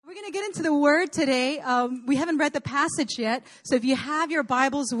going to get into the Word today. We haven't read the passage yet. So if you have your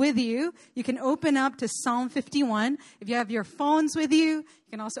Bibles with you, you can open up to Psalm 51. If you have your phones with you,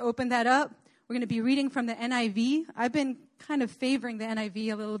 you can also open that up. We're going to be reading from the NIV. I've been kind of favoring the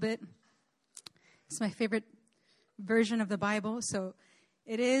NIV a little bit. It's my favorite version of the Bible. So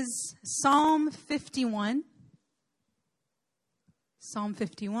it is Psalm 51. Psalm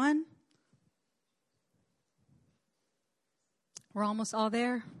 51. We're almost all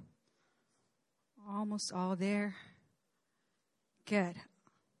there. Almost all there. Good.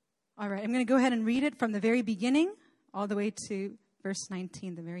 All right, I'm going to go ahead and read it from the very beginning all the way to verse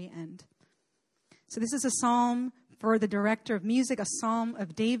 19, the very end. So this is a psalm for the director of music, a psalm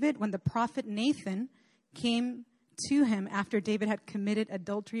of David when the prophet Nathan came to him after David had committed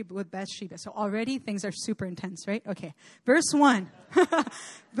adultery with Bathsheba. So already things are super intense, right? Okay. Verse 1.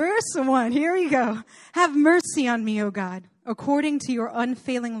 Verse 1. Here we go. Have mercy on me, O God, according to your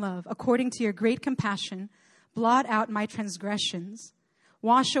unfailing love, according to your great compassion. Blot out my transgressions.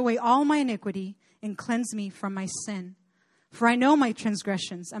 Wash away all my iniquity and cleanse me from my sin. For I know my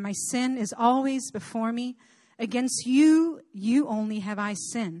transgressions, and my sin is always before me. Against you, you only have I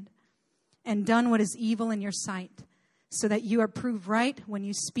sinned, and done what is evil in your sight, so that you are proved right when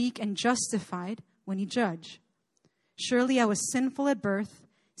you speak and justified when you judge. Surely I was sinful at birth,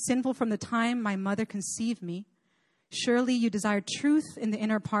 sinful from the time my mother conceived me. Surely you desire truth in the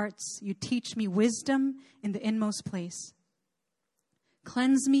inner parts. You teach me wisdom in the inmost place.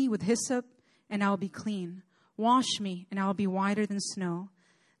 Cleanse me with hyssop, and I will be clean. Wash me, and I will be whiter than snow.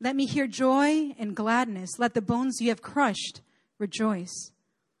 Let me hear joy and gladness. Let the bones you have crushed rejoice.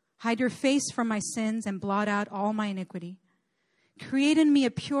 Hide your face from my sins and blot out all my iniquity. Create in me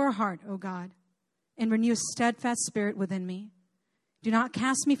a pure heart, O God, and renew a steadfast spirit within me. Do not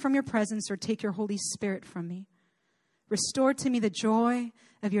cast me from your presence or take your Holy Spirit from me. Restore to me the joy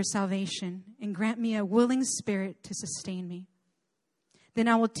of your salvation and grant me a willing spirit to sustain me. Then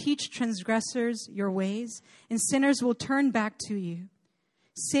I will teach transgressors your ways, and sinners will turn back to you.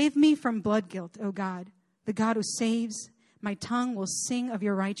 Save me from blood guilt, O God, the God who saves. My tongue will sing of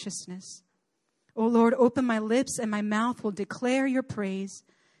your righteousness. O Lord, open my lips, and my mouth will declare your praise.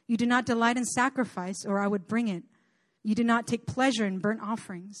 You do not delight in sacrifice, or I would bring it. You do not take pleasure in burnt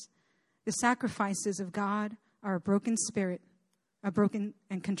offerings. The sacrifices of God are a broken spirit, a broken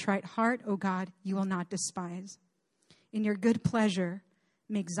and contrite heart, O God, you will not despise. In your good pleasure,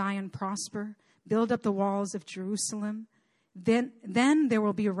 make Zion prosper. Build up the walls of Jerusalem. Then there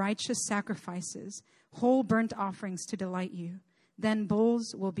will be righteous sacrifices, whole burnt offerings to delight you. Then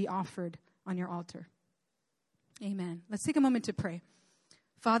bulls will be offered on your altar. Amen. Let's take a moment to pray.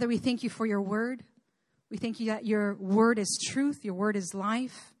 Father, we thank you for your word. We thank you that your word is truth. Your word is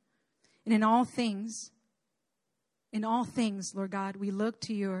life. And in all things, Lord God, we look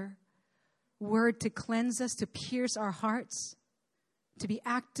to your word to cleanse us, to pierce our hearts, to be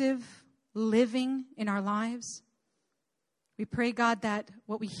active, living in our lives. We pray, God, that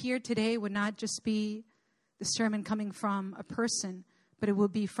what we hear today would not just be the sermon coming from a person, but it will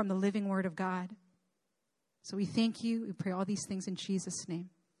be from the living word of God. So we thank you. We pray all these things in Jesus' name.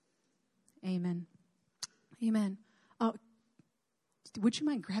 Amen. Amen. Would you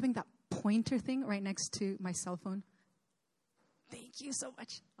mind grabbing that pointer thing right next to my cell phone? Thank you so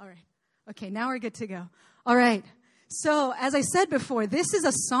much. All right. Okay, now we're good to go. All right. So, as I said before, this is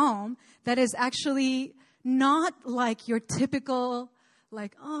a psalm that is actually not like your typical,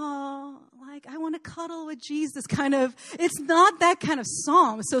 I want to cuddle with Jesus kind of. It's not that kind of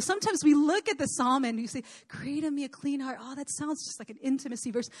psalm. So sometimes we look at the psalm and you say, create in me a clean heart. Oh, that sounds just like an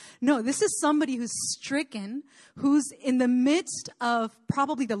intimacy verse. No, this is somebody who's stricken, who's in the midst of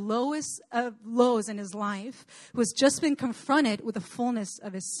probably the lowest of lows in his life, who has just been confronted with the fullness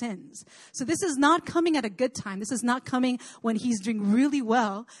of his sins. So this is not coming at a good time. This is not coming when he's doing really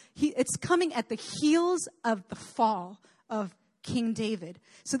well. It's coming at the heels of the fall of King David.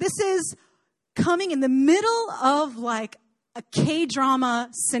 So this is coming in the middle of like a K-drama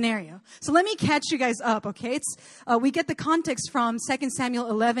scenario. So let me catch you guys up, okay? We get the context from 2 Samuel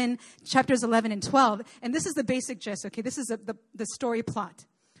 11, chapters 11 and 12. And this is the basic gist, okay? This is the story plot.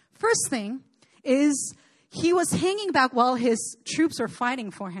 First thing is he was hanging back while his troops were fighting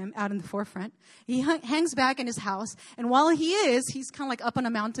for him out in the forefront. He hangs back in his house. And while he's kind of like up on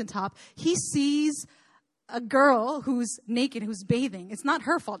a mountaintop, he sees a girl who's naked, who's bathing. It's not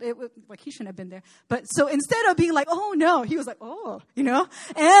her fault. He shouldn't have been there. But so instead of being like, oh no, he was like, oh,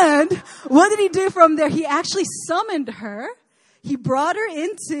 And what did he do from there? He actually summoned her. He brought her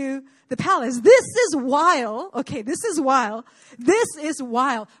into the palace. This is wild. Okay, this is wild. This is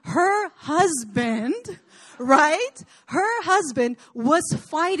wild. Her husband right? Her husband was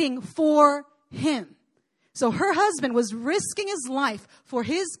fighting for him. So her husband was risking his life for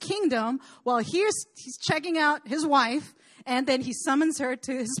his kingdom while he's checking out his wife. And then he summons her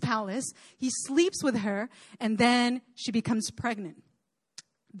to his palace. He sleeps with her. And then she becomes pregnant.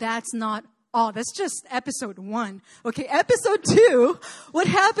 That's not all. That's just episode 1. Okay, episode 2, what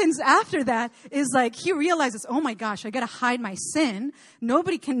happens after that is like he realizes, oh my gosh, I got to hide my sin.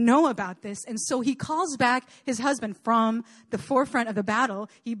 Nobody can know about this. And so he calls back his husband from the forefront of the battle.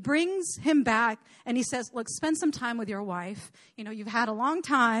 He brings him back and he says, look, spend some time with your wife. You know, you've had a long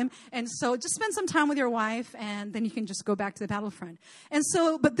time. And so just spend some time with your wife and then you can just go back to the battlefront. And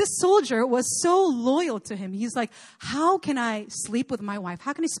so, but this soldier was so loyal to him. He's like, how can I sleep with my wife?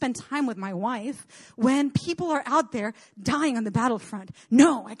 How can I spend time with my wife when people are out there dying on the battlefront?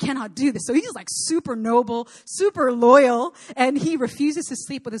 No, I cannot do this. So he's like super noble, super loyal, and he refuses to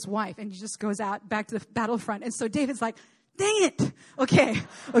sleep with his wife, and he just goes out back to the battlefront. And so David's like, dang it. Okay.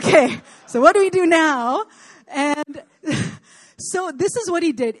 So what do we do now? And so this is what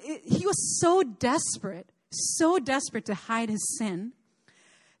he did. He was so desperate to hide his sin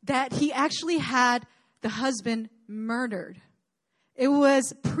that he actually had the husband murdered. It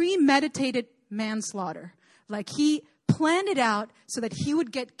was premeditated manslaughter. Like he planned it out so that he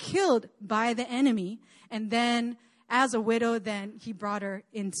would get killed by the enemy. And then as a widow, then he brought her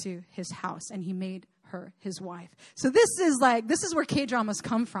into his house and he made her his wife. So this is where K-dramas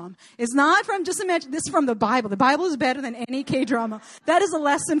come from. It's not from, just imagine, this is from the Bible. The Bible is better than any K-drama. That is a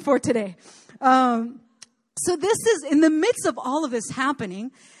lesson for today. So this is, in the midst of all of this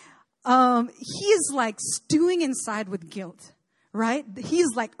happening, he is like stewing inside with guilt. Right?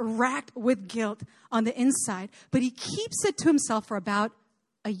 He's like racked with guilt on the inside, but he keeps it to himself for about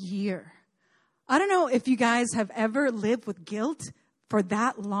a year. I don't know if you guys have ever lived with guilt for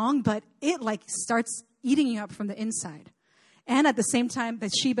that long, but it like starts eating you up from the inside. And at the same time,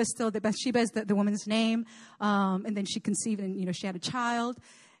 Bathsheba is the woman's name. And then she conceived and, she had a child.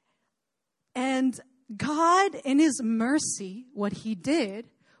 And God, in his mercy, what he did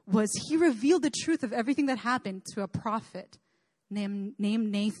was he revealed the truth of everything that happened to a prophet named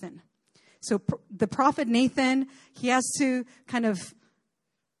Nathan. So the prophet Nathan, he has to kind of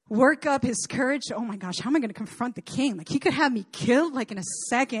work up his courage. Oh my gosh, how am I going to confront the king? Like he could have me killed like in a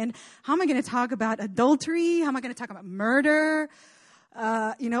second. How am I going to talk about adultery? How am I going to talk about murder?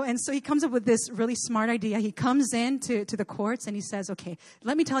 And so he comes up with this really smart idea. He comes in to the courts and he says, okay,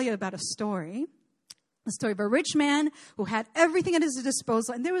 let me tell you about a story of a rich man who had everything at his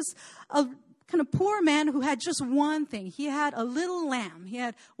disposal. And there was a kind of poor man who had just one thing. He had a little lamb. He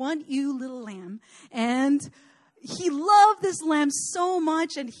had one ewe little lamb. And he loved this lamb so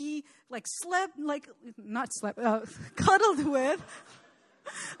much. And he cuddled with,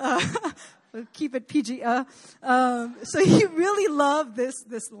 keep it PG. So he really loved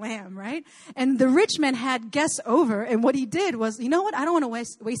this lamb, right? And the rich man had guests over. And what he did was, you know what? I don't want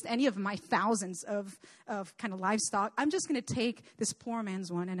to waste any of my thousands of kind of livestock. I'm just going to take this poor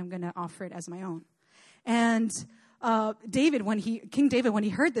man's one and I'm going to offer it as my own. And King David, when he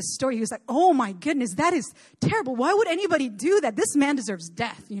heard this story, he was like, oh my goodness, that is terrible. Why would anybody do that? This man deserves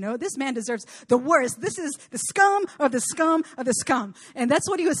death. This man deserves the worst. This is the scum of the scum of the scum. And that's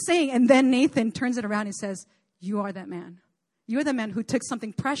what he was saying. And then Nathan turns it around and says, you are that man. You're the man who took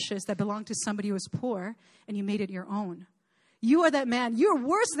something precious that belonged to somebody who was poor and you made it your own. You are that man. You're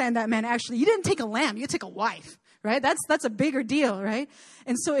worse than that man, actually. You didn't take a lamb. You took a wife, right? That's a bigger deal, right?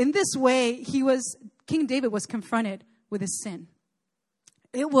 And so in this way, King David was confronted with his sin.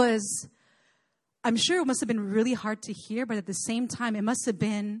 I'm sure it must have been really hard to hear, but at the same time, it must have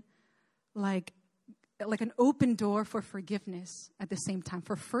been like an open door for forgiveness at the same time.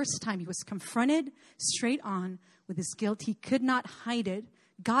 For first time, he was confronted straight on with his guilt. He could not hide it.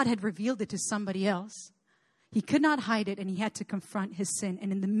 God had revealed it to somebody else. He could not hide it, and he had to confront his sin.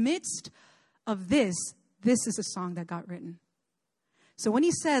 And in the midst of this is a song that got written. So when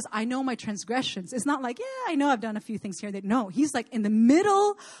he says, I know my transgressions, it's not like, yeah, I know I've done a few things here. No, he's like in the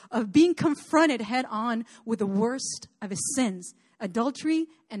middle of being confronted head on with the worst of his sins, adultery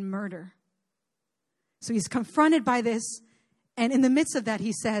and murder. So he's confronted by this. And in the midst of that,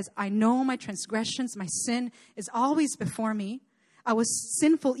 he says, I know my transgressions, my sin is always before me. I was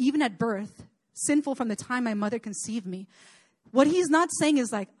sinful even at birth, sinful from the time my mother conceived me. What he's not saying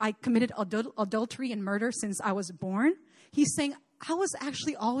is like, I committed adultery and murder since I was born. He's saying, I was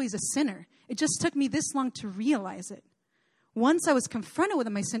actually always a sinner. It just took me this long to realize it. Once I was confronted with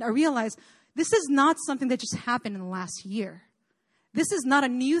my sin, I realized this is not something that just happened in the last year. This is not a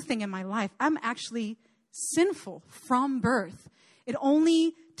new thing in my life. I'm actually sinful from birth. It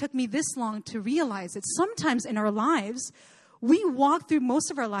only took me this long to realize it. Sometimes in our lives, we walk through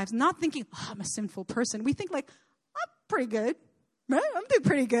most of our lives not thinking, oh, I'm a sinful person. We think like, I'm pretty good. Right? I'm doing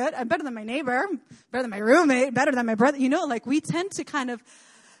pretty good. I'm better than my neighbor, better than my roommate, better than my brother. Like we tend to kind of,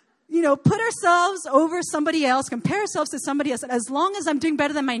 put ourselves over somebody else, compare ourselves to somebody else. And as long as I'm doing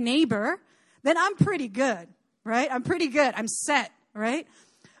better than my neighbor, then I'm pretty good, right? I'm pretty good. I'm set, right?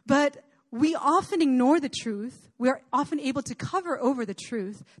 But we often ignore the truth. We are often able to cover over the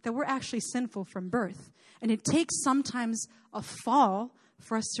truth that we're actually sinful from birth. And it takes sometimes a fall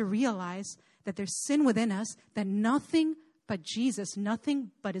for us to realize that there's sin within us that nothing but Jesus,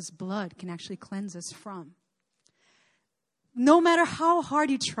 nothing but his blood can actually cleanse us from. No matter how hard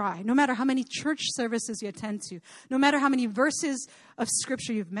you try, no matter how many church services you attend to, no matter how many verses of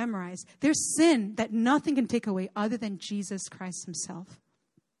scripture you've memorized, there's sin that nothing can take away other than Jesus Christ himself.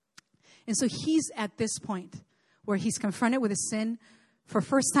 And so he's at this point where he's confronted with a sin. For the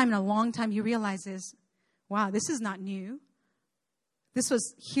first time in a long time, he realizes, wow, this is not new. This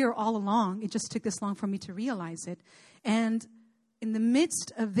was here all along. It just took this long for me to realize it. And in the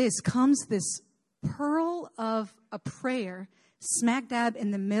midst of this comes this pearl of a prayer smack dab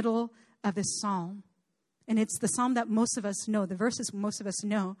in the middle of this psalm. And it's the psalm that most of us know, the verses most of us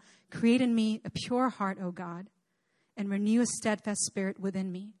know. Create in me a pure heart, O God, and renew a steadfast spirit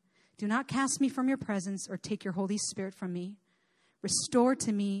within me. Do not cast me from your presence or take your Holy Spirit from me. Restore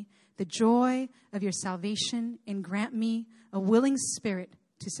to me the joy of your salvation and grant me a willing spirit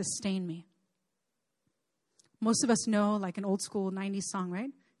to sustain me. Most of us know like an old school 90s song,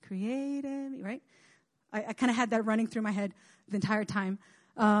 right? Create in me, right? I kind of had that running through my head the entire time.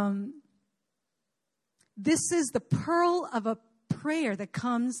 This is the pearl of a prayer that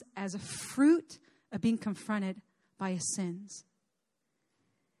comes as a fruit of being confronted by his sins.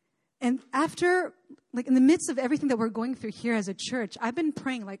 And after, like in the midst of everything that we're going through here as a church, I've been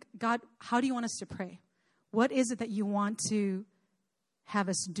praying like, God, how do you want us to pray? What is it that you want to have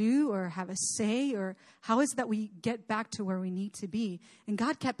us do or have us say? Or how is it that we get back to where we need to be? And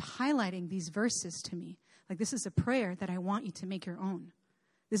God kept highlighting these verses to me. Like, this is a prayer that I want you to make your own.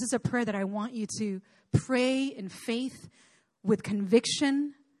 This is a prayer that I want you to pray in faith with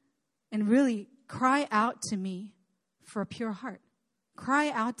conviction and really cry out to me for a pure heart. Cry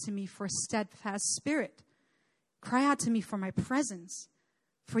out to me for a steadfast spirit. Cry out to me for my presence,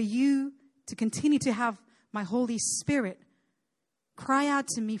 for you to continue to have my Holy Spirit. Cry out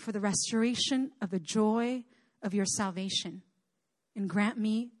to me for the restoration of the joy of your salvation. And grant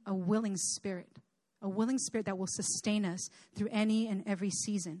me a willing spirit that will sustain us through any and every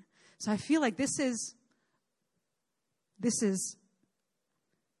season. So I feel like this is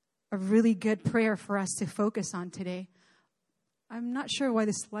a really good prayer for us to focus on today. I'm not sure why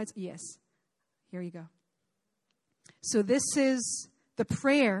this slides. Yes, here you go. So this is the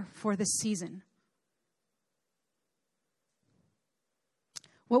prayer for this season.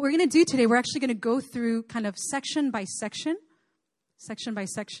 What we're going to do today, we're actually going to go through kind of section by section,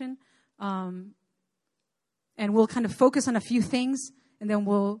 and we'll kind of focus on a few things, and then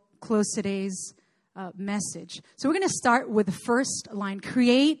we'll close today's message. So we're going to start with the first line,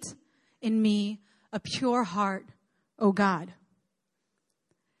 create in me a pure heart, O God.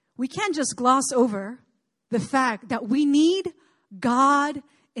 We can't just gloss over the fact that we need God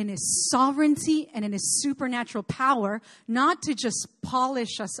in his sovereignty and in his supernatural power, not to just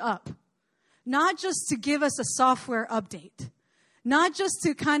polish us up, not just to give us a software update, not just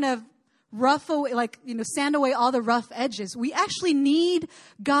to kind of sand away all the rough edges. We actually need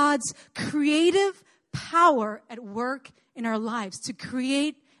God's creative power at work in our lives to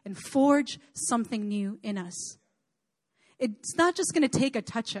create and forge something new in us. It's not just going to take a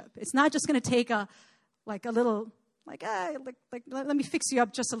touch-up. It's not just going to take let me fix you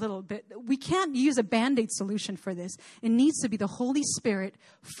up just a little bit. We can't use a Band-Aid solution for this. It needs to be the Holy Spirit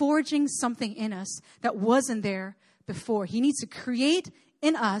forging something in us that wasn't there before. He needs to create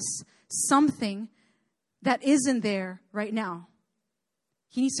in us something that isn't there right now.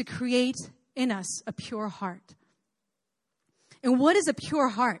 He needs to create in us a pure heart. And what is a pure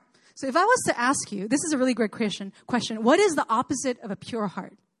heart? So if I was to ask you, this is a really great question. What is the opposite of a pure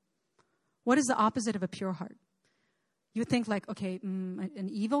heart? What is the opposite of a pure heart? You would think like, okay, an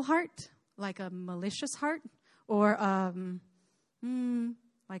evil heart, like a malicious heart, or a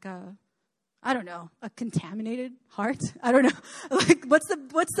contaminated heart. I don't know. Like, what's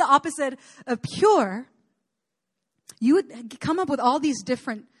the opposite of pure? You would come up with all these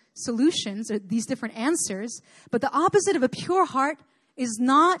different solutions or these different answers, but the opposite of a pure heart is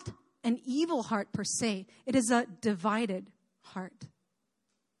not an evil heart per se. It is a divided heart.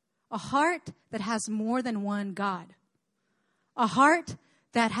 A heart that has more than one God. A heart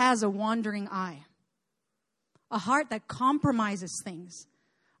that has a wandering eye, a heart that compromises things,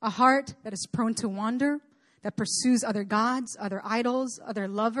 a heart that is prone to wander, that pursues other gods, other idols, other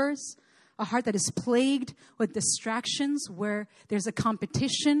lovers, a heart that is plagued with distractions where there's a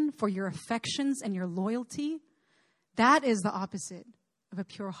competition for your affections and your loyalty. That is the opposite of a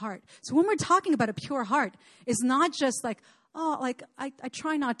pure heart. So when we're talking about a pure heart, it's not just like, oh, like I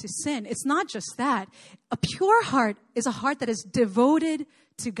try not to sin. It's not just that. A pure heart is a heart that is devoted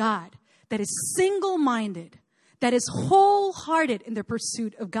to God, that is single-minded, that is wholehearted in the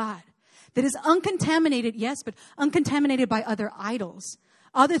pursuit of God, that is uncontaminated, yes, but uncontaminated by other idols,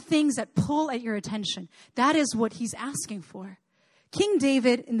 other things that pull at your attention. That is what he's asking for. King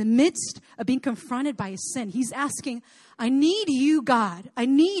David, in the midst of being confronted by his sin, he's asking, I need you, God. I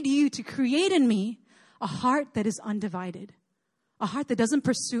need you to create in me a heart that is undivided, a heart that doesn't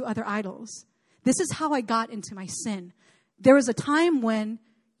pursue other idols. This is how I got into my sin. There was a time when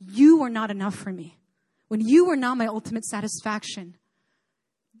you were not enough for me, when you were not my ultimate satisfaction.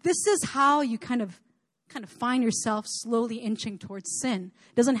 This is how you kind of find yourself slowly inching towards sin.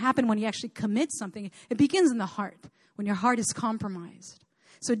 It doesn't happen when you actually commit something. It begins in the heart, when your heart is compromised.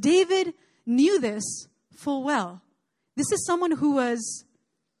 So David knew this full well. This is someone who was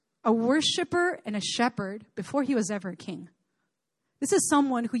a worshiper and a shepherd before he was ever a king. This is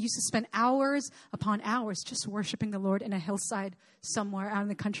someone who used to spend hours upon hours just worshiping the Lord in a hillside somewhere out in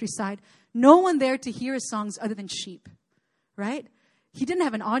the countryside. No one there to hear his songs other than sheep, right? He didn't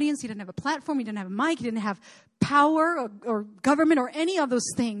have an audience. He didn't have a platform. He didn't have a mic. He didn't have power or government or any of those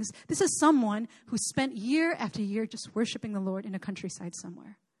things. This is someone who spent year after year just worshiping the Lord in a countryside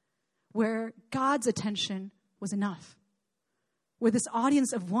somewhere where God's attention was enough, where this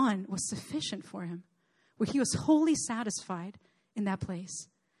audience of one was sufficient for him, where he was wholly satisfied in that place.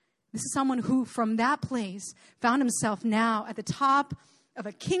 This is someone who from that place found himself now at the top of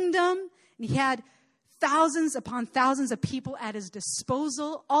a kingdom, and he had thousands upon thousands of people at his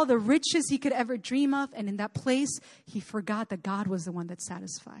disposal, all the riches he could ever dream of. And in that place, he forgot that God was the one that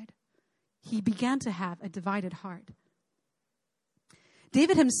satisfied. He began to have a divided heart.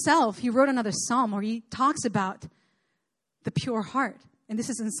 David himself, he wrote another psalm where he talks about the pure heart. And this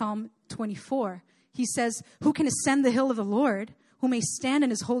is in Psalm 24. He says, who can ascend the hill of the Lord? Who may stand in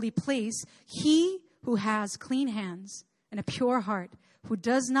his holy place? He who has clean hands and a pure heart, who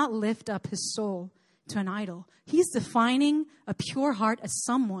does not lift up his soul to an idol. He's defining a pure heart as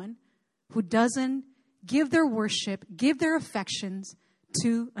someone who doesn't give their worship, give their affections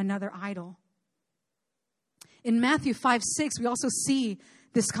to another idol. In Matthew 5:6, we also see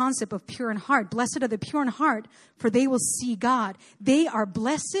this concept of pure in heart. Blessed are the pure in heart, for they will see God. They are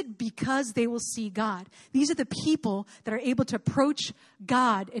blessed because they will see God. These are the people that are able to approach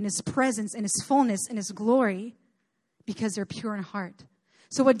God in his presence, in his fullness, in his glory, because they're pure in heart.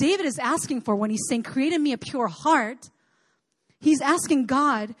 So what David is asking for when he's saying, create in me a pure heart, he's asking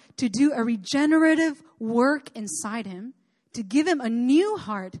God to do a regenerative work inside him, to give him a new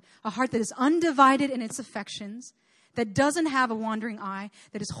heart, a heart that is undivided in its affections, that doesn't have a wandering eye,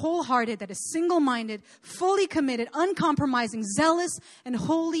 that is wholehearted, that is single-minded, fully committed, uncompromising, zealous, and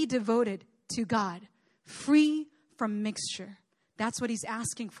wholly devoted to God, free from mixture. That's what he's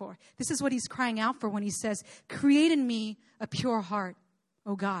asking for. This is what he's crying out for when he says, create in me a pure heart,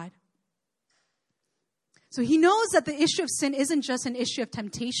 O God. So he knows that the issue of sin isn't just an issue of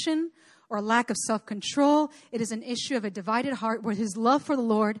temptation or lack of self-control. It is an issue of a divided heart where his love for the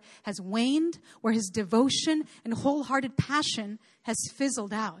Lord has waned, where his devotion and wholehearted passion has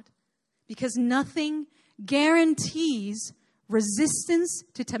fizzled out. Because nothing guarantees resistance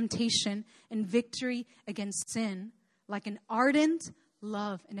to temptation and victory against sin like an ardent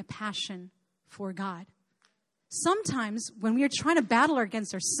love and a passion for God. Sometimes when we are trying to battle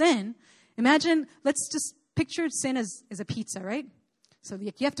against our sin, imagine, let's just picture sin as a pizza, right? So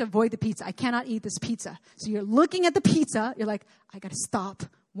you have to avoid the pizza. I cannot eat this pizza. So you're looking at the pizza. You're like, I got to stop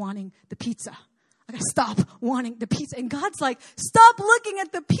wanting the pizza. I got to stop wanting the pizza. And God's like, stop looking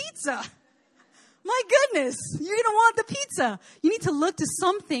at the pizza. My goodness, you're going to want the pizza. You need to look to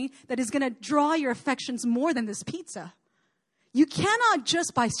something that is going to draw your affections more than this pizza. You cannot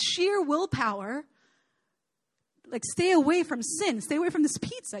just by sheer willpower stay away from sin, stay away from this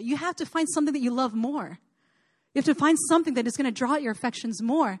pizza. You have to find something that you love more. You have to find something that is going to draw out your affections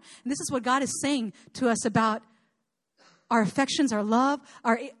more. And this is what God is saying to us about our affections, our love,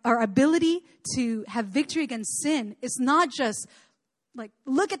 our ability to have victory against sin. It's not just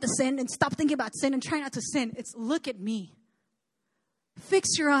look at the sin and stop thinking about sin and try not to sin. It's look at me.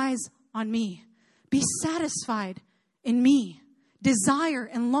 Fix your eyes on me. Be satisfied in me. Desire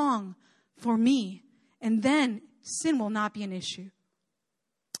and long for me. And then sin will not be an issue.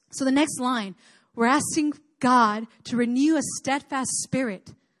 So the next line, we're asking God to renew a steadfast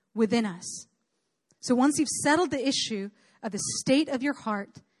spirit within us. So once you've settled the issue of the state of your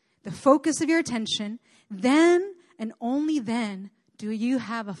heart, the focus of your attention, then and only then do you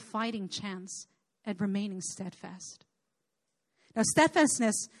have a fighting chance at remaining steadfast. Now,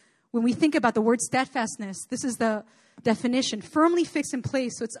 steadfastness, when we think about the word steadfastness, this is the definition: firmly fixed in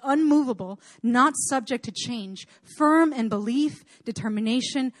place, so it's unmovable, not subject to change, firm in belief,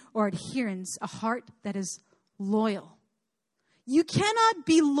 determination, or adherence, a heart that is loyal. You cannot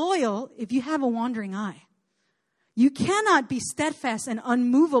be loyal if you have a wandering eye. You cannot be steadfast and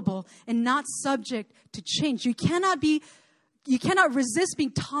unmovable and not subject to change. You cannot resist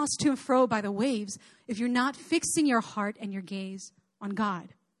being tossed to and fro by the waves if you're not fixing your heart and your gaze on God.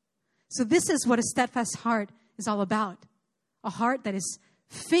 So this is what a steadfast heart is all about. A heart that is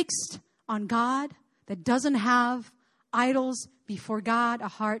fixed on God, that doesn't have idols before God, a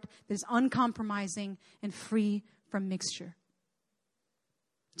heart that is uncompromising and free from mixture.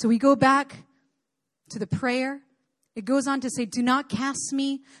 So we go back to the prayer. It goes on to say, do not cast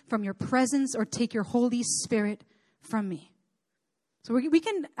me from your presence or take your Holy Spirit from me. So we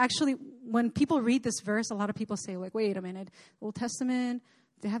can actually, when people read this verse, a lot of people say, like, wait a minute, Old Testament,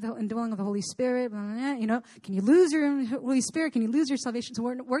 they have the indwelling of the Holy Spirit, blah, blah, blah, you know, can you lose your Holy Spirit? Can you lose your salvation? So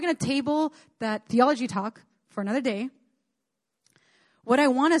we're going to table that theology talk for another day. What I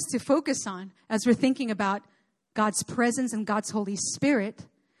want us to focus on as we're thinking about God's presence and God's Holy Spirit,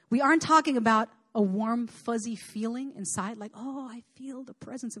 we aren't talking about a warm, fuzzy feeling inside, like, oh, I feel the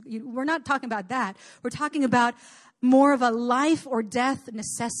presence of you. We're not talking about that. We're talking about more of a life or death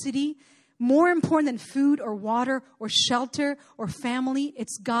necessity, more important than food or water or shelter or family.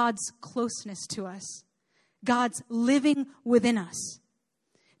 It's God's closeness to us, God's living within us.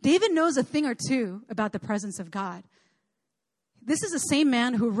 David knows a thing or two about the presence of God. This is the same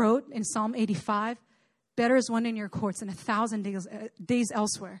man who wrote in Psalm 85, better is one in your courts than 1,000 days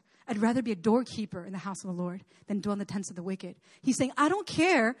elsewhere. I'd rather be a doorkeeper in the house of the Lord than dwell in the tents of the wicked. He's saying, I don't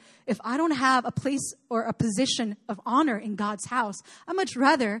care if I don't have a place or a position of honor in God's house. I'd much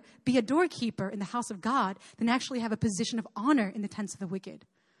rather be a doorkeeper in the house of God than actually have a position of honor in the tents of the wicked.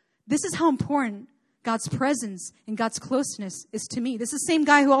 This is how important God's presence and God's closeness is to me. This is the same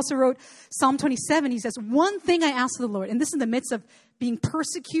guy who also wrote Psalm 27. He says, one thing I ask of the Lord, and this is in the midst of being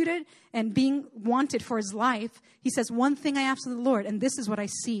persecuted and being wanted for his life. He says, one thing I ask of the Lord, and this is what I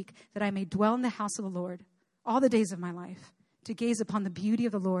seek, that I may dwell in the house of the Lord all the days of my life, to gaze upon the beauty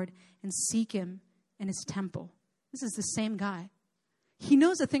of the Lord and seek him in his temple. This is the same guy. He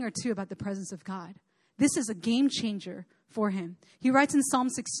knows a thing or two about the presence of God. This is a game changer for him. He writes in Psalm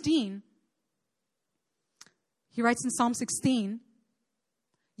 16,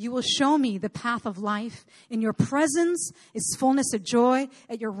 you will show me the path of life. In your presence is fullness of joy.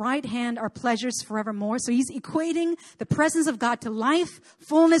 At your right hand are pleasures forevermore. So he's equating the presence of God to life,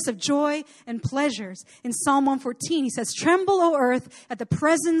 fullness of joy, and pleasures. In Psalm 114, he says, tremble, O earth, at the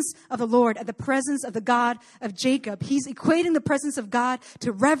presence of the Lord, at the presence of the God of Jacob. He's equating the presence of God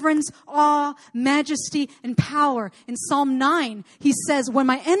to reverence, awe, majesty, and power. In Psalm 9, he says, when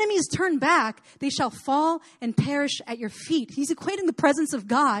my enemies turn back, they shall fall and perish at your feet. He's equating the presence of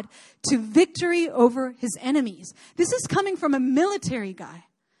God to victory over his enemies. This is coming from a military guy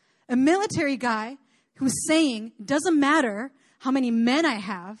who's saying, it doesn't matter how many men I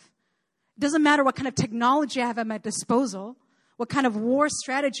have, it doesn't matter what kind of technology I have at my disposal, what kind of war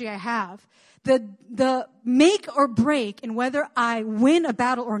strategy I have. The make or break in whether I win a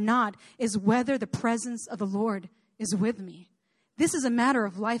battle or not is whether the presence of the Lord is with me. This is a matter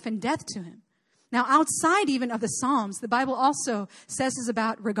of life and death to him. Now, outside even of the Psalms, the Bible also says this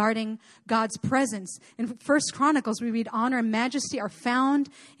about regarding God's presence. In 1 Chronicles, we read, honor and majesty are found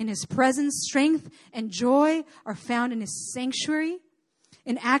in his presence. Strength and joy are found in his sanctuary.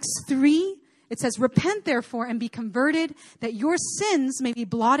 In Acts 3, it says, repent therefore and be converted, that your sins may be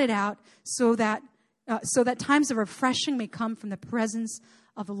blotted out, so that times of refreshing may come from the presence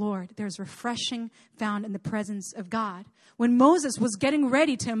of the Lord. There's refreshing found in the presence of God. When Moses was getting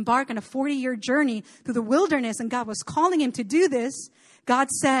ready to embark on a 40-year journey through the wilderness and God was calling him to do this,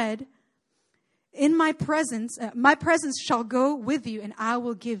 God said, in my presence shall go with you and I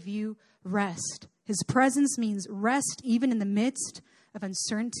will give you rest. His presence means rest even in the midst of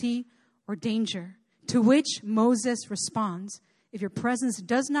uncertainty or danger. To which Moses responds, if your presence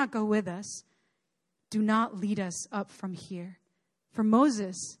does not go with us, do not lead us up from here. For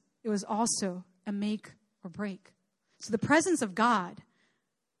Moses, it was also a make or break. So the presence of God,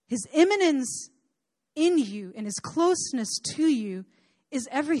 his immanence in you and his closeness to you is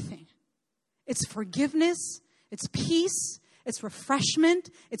everything. It's forgiveness, it's peace, it's refreshment,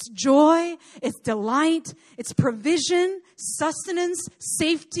 it's joy, it's delight, it's provision, sustenance,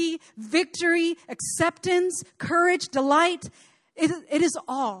 safety, victory, acceptance, courage, delight. It is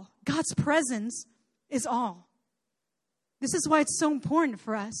all. God's presence is all. This is why it's so important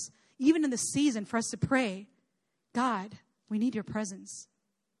for us, even in the season, for us to pray, God, we need your presence.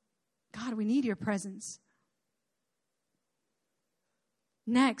 God, we need your presence.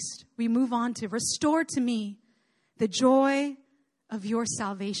 Next, we move on to restore to me the joy of your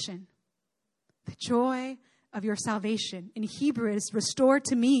salvation. The joy of your salvation. In Hebrew, it is restore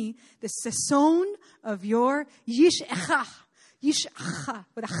to me the sason of your yish'achah. Yish'achah,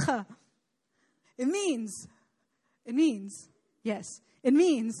 with a ch. It means,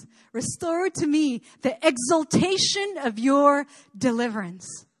 restore to me the exaltation of your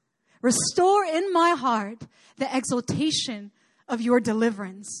deliverance. Restore in my heart the exaltation of your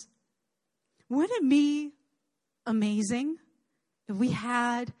deliverance. Wouldn't it be amazing if we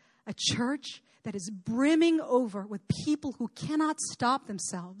had a church that is brimming over with people who cannot stop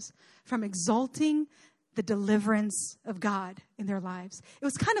themselves from exalting the deliverance of God in their lives? It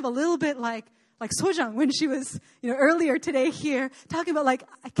was kind of a little bit like Sojang when she was, earlier today here talking about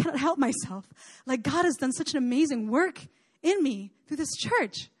I cannot help myself. God has done such an amazing work in me through this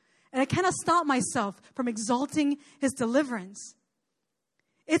church. And I cannot stop myself from exalting his deliverance.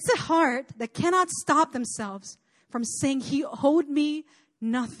 It's a heart that cannot stop themselves from saying he owed me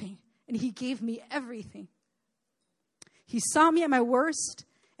nothing and he gave me everything. He saw me at my worst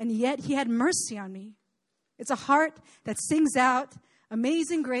and yet he had mercy on me. It's a heart that sings out,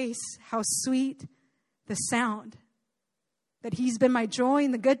 amazing grace, how sweet the sound. That he's been my joy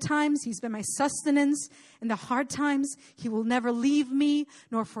in the good times. He's been my sustenance in the hard times. He will never leave me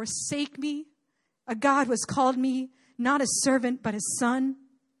nor forsake me. A God who has called me not a servant but his son.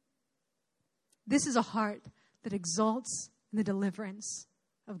 This is a heart that exalts in the deliverance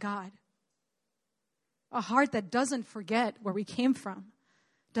of God. A heart that doesn't forget where we came from.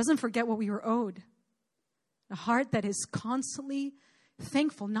 Doesn't forget what we were owed. A heart that is constantly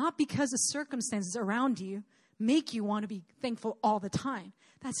thankful, not because the circumstances around you make you want to be thankful all the time.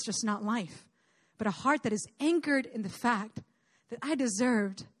 That's just not life. But a heart that is anchored in the fact that I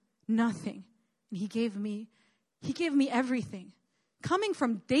deserved nothing. And he gave me everything. Coming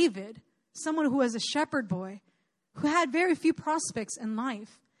from David, someone who was a shepherd boy, who had very few prospects in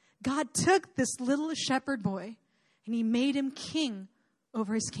life, God took this little shepherd boy and he made him king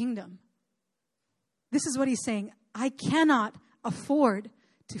over his kingdom. This is what he's saying. I cannot afford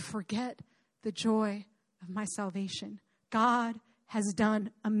to forget the joy of my salvation. God has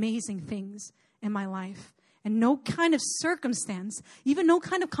done amazing things in my life. And no kind of circumstance, even no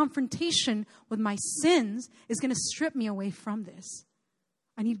kind of confrontation with my sins is going to strip me away from this.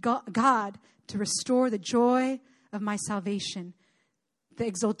 I need God to restore the joy of my salvation, the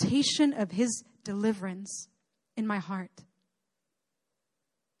exaltation of his deliverance in my heart.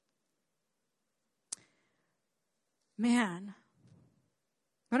 Man,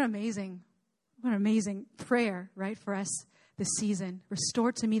 what an amazing prayer, right, for us this season.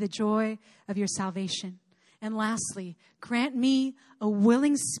 Restore to me the joy of your salvation. And lastly, grant me a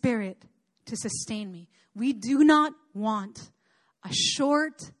willing spirit to sustain me. We do not want a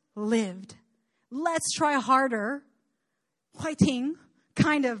short-lived, let's try harder, fighting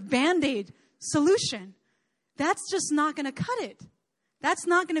kind of Band-Aid solution. That's just not going to cut it. That's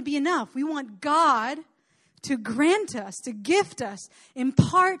not going to be enough. We want God to grant us, to gift us,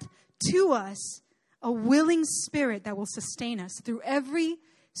 impart to us a willing spirit that will sustain us through every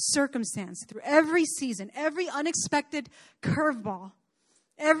circumstance, through every season, every unexpected curveball,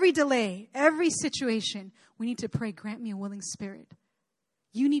 every delay, every situation. We need to pray, grant me a willing spirit.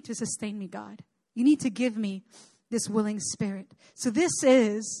 You need to sustain me, God. You need to give me this willing spirit. So this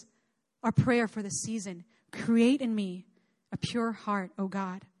is our prayer for this season. Create in me a pure heart, O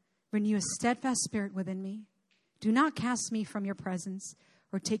God. Renew a steadfast spirit within me. Do not cast me from your presence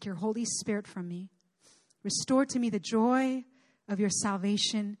or take your Holy Spirit from me. Restore to me the joy of your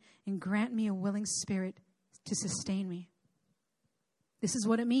salvation and grant me a willing spirit to sustain me. This is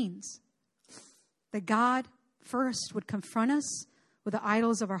what it means. That God first would confront us with the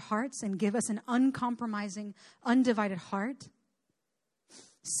idols of our hearts and give us an uncompromising, undivided heart.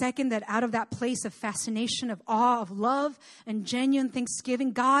 Second, that out of that place of fascination, of awe, of love, and genuine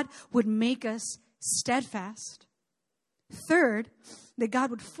thanksgiving, God would make us steadfast. Third, that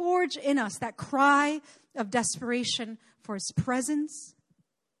God would forge in us that cry of desperation for his presence.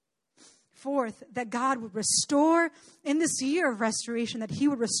 Fourth, that God would restore in this year of restoration, that he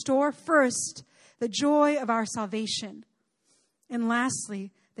would restore first the joy of our salvation. And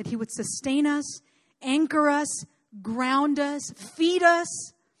lastly, that he would sustain us, anchor us, ground us, feed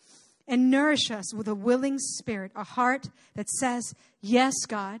us, and nourish us with a willing spirit, a heart that says, yes,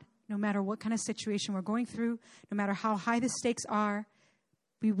 God, no matter what kind of situation we're going through, no matter how high the stakes are,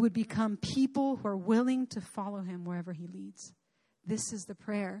 we would become people who are willing to follow him wherever he leads. This is the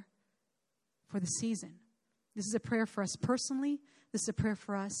prayer for the season. This is a prayer for us personally. This is a prayer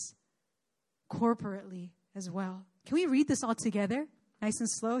for us corporately as well. Can we read this all together? Nice and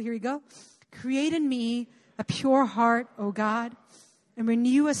slow. Here we go. Create in me a pure heart, O God, and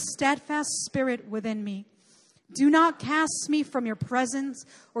renew a steadfast spirit within me. Do not cast me from your presence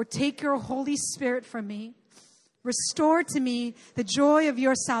or take your Holy Spirit from me. Restore to me the joy of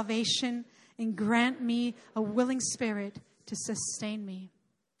your salvation and grant me a willing spirit to sustain me.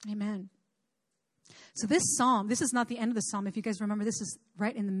 Amen. So this psalm, this is not the end of the psalm. If you guys remember, this is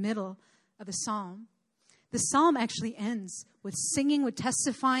right in the middle of the psalm. The psalm actually ends with singing, with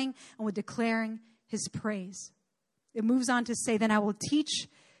testifying, and with declaring his praise. It moves on to say, then I will teach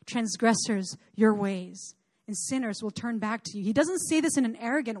transgressors your ways, and sinners will turn back to you. He doesn't say this in an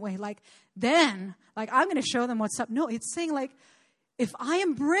arrogant way, like I'm going to show them what's up. No, it's saying like, if I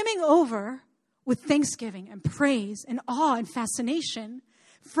am brimming over with thanksgiving and praise and awe and fascination,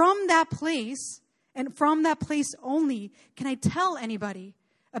 from that place and from that place only can I tell anybody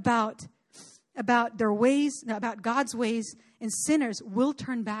about their ways, about God's ways, and sinners will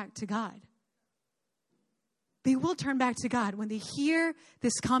turn back to God. They will turn back to God when they hear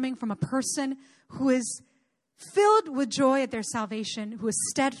this coming from a person who is filled with joy at their salvation, who is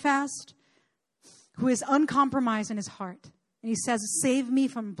steadfast, who is uncompromised in his heart. And he says, save me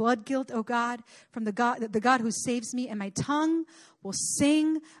from blood guilt, O God, from the God who saves me, and my tongue will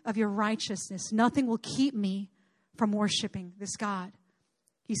sing of your righteousness. Nothing will keep me from worshiping this God.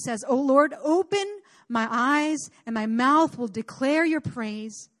 He says, O Lord, open my eyes, and my mouth will declare your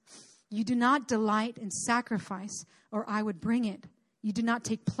praise. You do not delight in sacrifice, or I would bring it. You do not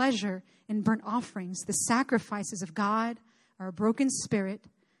take pleasure in burnt offerings. The sacrifices of God are a broken spirit,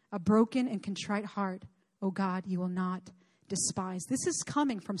 a broken and contrite heart. O God, you will not despise. This is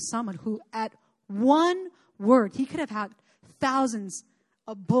coming from someone who at one word, he could have had thousands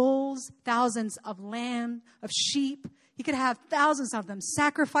of bulls, thousands of lamb, of sheep. He could have thousands of them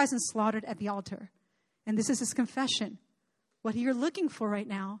sacrificed and slaughtered at the altar. And this is his confession. What you're looking for right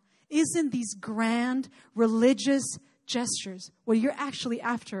now isn't these grand religious gestures. What you're actually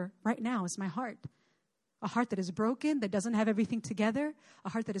after right now is my heart. A heart that is broken, that doesn't have everything together. A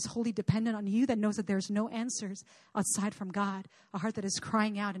heart that is wholly dependent on you, that knows that there's no answers outside from God. A heart that is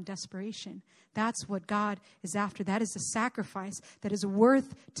crying out in desperation. That's what God is after. That is a sacrifice that is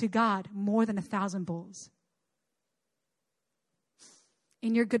worth to God more than 1,000 bulls.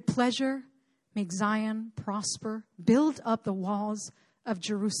 In your good pleasure, make Zion prosper. Build up the walls of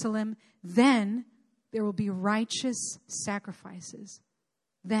Jerusalem. Then there will be righteous sacrifices.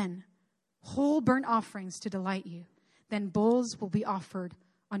 Then whole burnt offerings to delight you. Then bulls will be offered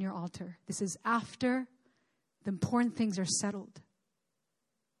on your altar. This is after the important things are settled.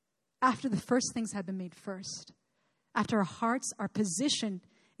 After the first things have been made first. After our hearts are positioned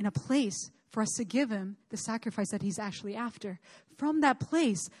in a place for us to give him the sacrifice that he's actually after. From that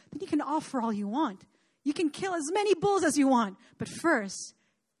place, then you can offer all you want. You can kill as many bulls as you want. But first,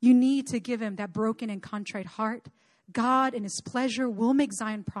 you need to give him that broken and contrite heart. God, in his pleasure, will make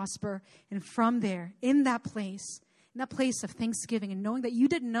Zion prosper. And from there, in that place of thanksgiving and knowing that you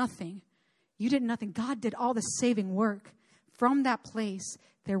did nothing, God did all the saving work. From that place,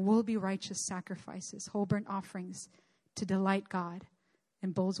 there will be righteous sacrifices, whole burnt offerings to delight God,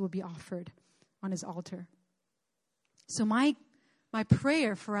 and bulls will be offered on his altar. So my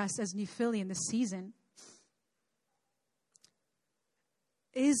prayer for us as New Philly in this season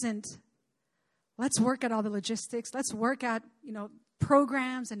isn't, let's work at all the logistics. Let's work at,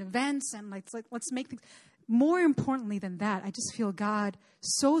 programs and events and let's make things. More importantly than that, I just feel God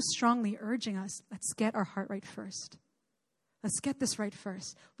so strongly urging us, let's get our heart right first. Let's get this right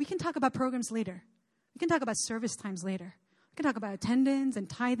first. We can talk about programs later. We can talk about service times later. We can talk about attendance and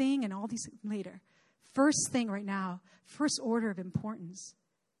tithing and all these later. First thing right now, first order of importance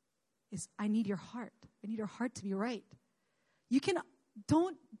is I need your heart. I need your heart to be right. You can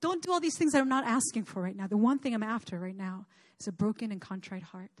Don't do all these things that I'm not asking for right now. The one thing I'm after right now is a broken and contrite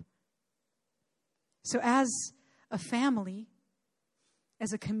heart. So as a family,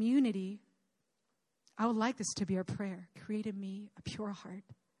 as a community, I would like this to be our prayer. Create in me a pure heart.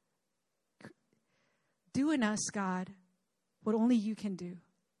 Do in us, God, what only you can do.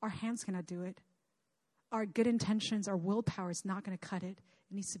 Our hands cannot do it. Our good intentions, our willpower is not going to cut it.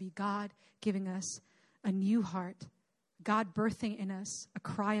 It needs to be God giving us a new heart. God birthing in us a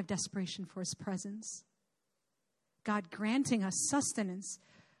cry of desperation for his presence. God granting us sustenance,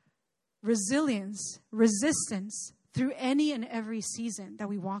 resilience, resistance through any and every season that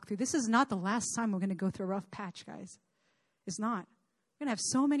we walk through. This is not the last time we're going to go through a rough patch, guys. It's not. We're going to have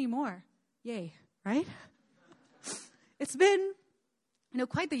so many more. Yay, right? It's been,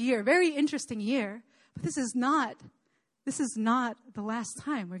 quite the year, very interesting year, but this is not the last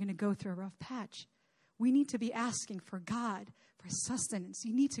time we're going to go through a rough patch. We need to be asking for God for sustenance.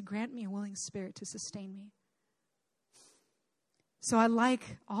 You need to grant me a willing spirit to sustain me. So I'd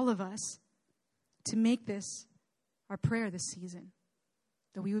like all of us to make this our prayer this season,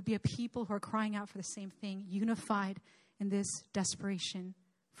 that we would be a people who are crying out for the same thing, unified in this desperation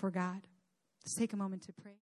for God. Let's take a moment to pray.